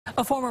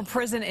A former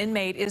prison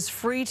inmate is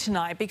free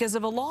tonight because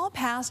of a law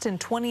passed in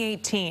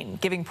 2018,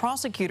 giving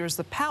prosecutors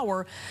the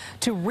power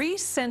to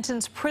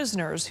re-sentence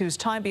prisoners whose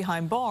time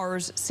behind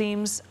bars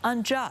seems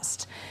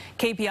unjust.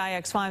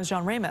 KPIX 5's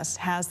John Ramos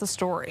has the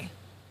story.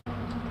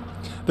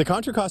 The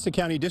Contra Costa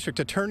County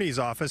District Attorney's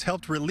Office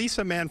helped release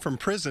a man from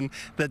prison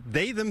that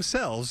they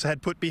themselves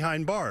had put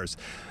behind bars.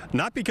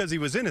 Not because he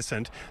was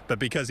innocent, but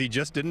because he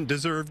just didn't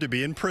deserve to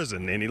be in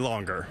prison any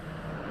longer.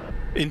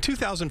 In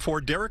 2004,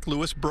 Derek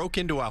Lewis broke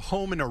into a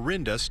home in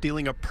Orinda,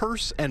 stealing a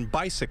purse and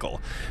bicycle.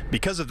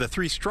 Because of the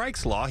 3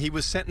 strikes law, he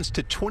was sentenced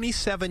to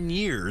 27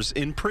 years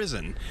in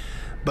prison.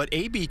 But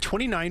AB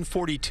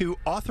 2942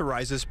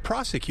 authorizes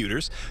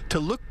prosecutors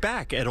to look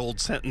back at old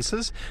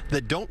sentences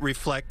that don't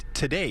reflect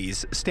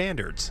today's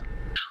standards.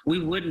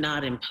 We would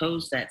not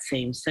impose that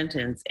same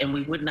sentence, and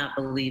we would not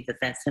believe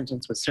that that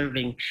sentence was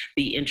serving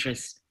the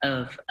interests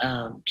of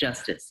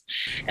justice.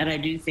 And I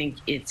do think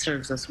it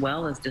serves us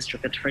well as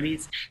district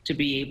attorneys to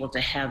be able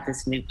to have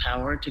this new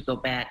power to go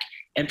back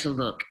and to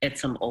look at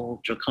some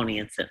old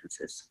draconian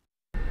sentences.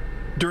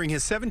 During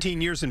his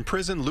 17 years in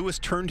prison, Lewis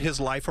turned his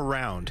life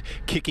around,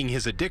 kicking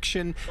his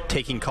addiction,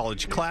 taking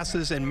college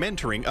classes, and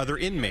mentoring other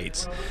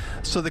inmates.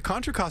 So the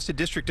Contra Costa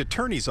District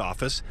Attorney's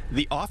Office,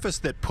 the office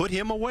that put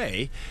him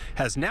away,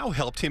 has now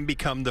helped him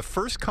become the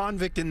first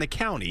convict in the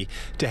county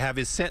to have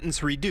his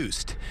sentence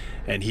reduced,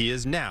 and he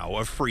is now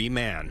a free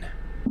man.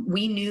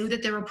 We knew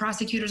that there were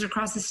prosecutors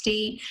across the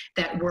state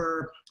that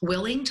were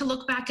willing to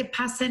look back at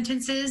past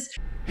sentences.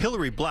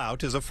 Hillary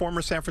Blount is a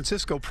former San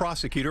Francisco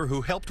prosecutor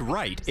who helped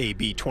write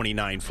AB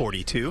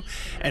 2942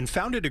 and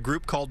founded a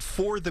group called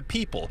For the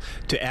People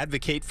to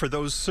advocate for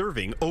those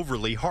serving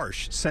overly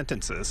harsh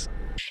sentences.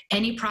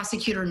 Any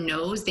prosecutor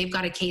knows they've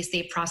got a case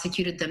they've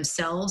prosecuted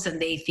themselves,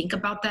 and they think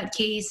about that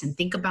case and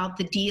think about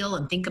the deal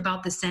and think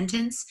about the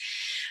sentence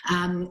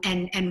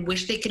and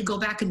wish they could go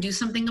back and do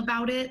something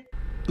about it.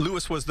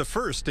 Lewis was the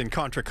first in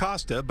Contra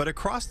Costa, but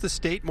across the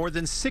state, more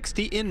than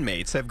 60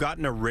 inmates have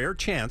gotten a rare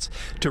chance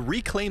to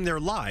reclaim their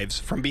lives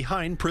from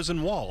behind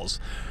prison walls.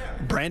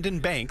 Brandon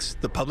Banks,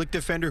 the public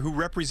defender who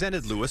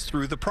represented Lewis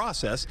through the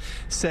process,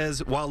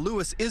 says while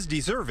Lewis is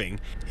deserving,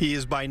 he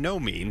is by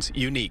no means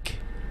unique.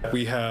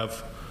 We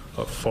have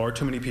far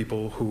too many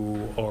people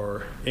who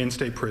are in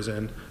state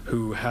prison,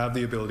 who have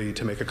the ability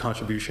to make a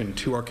contribution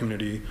to our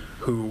community,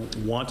 who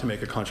want to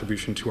make a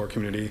contribution to our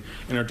community,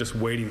 and are just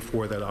waiting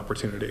for that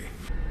opportunity.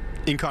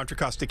 In Contra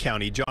Costa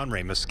County, John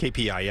Ramos,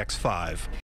 KPIX 5.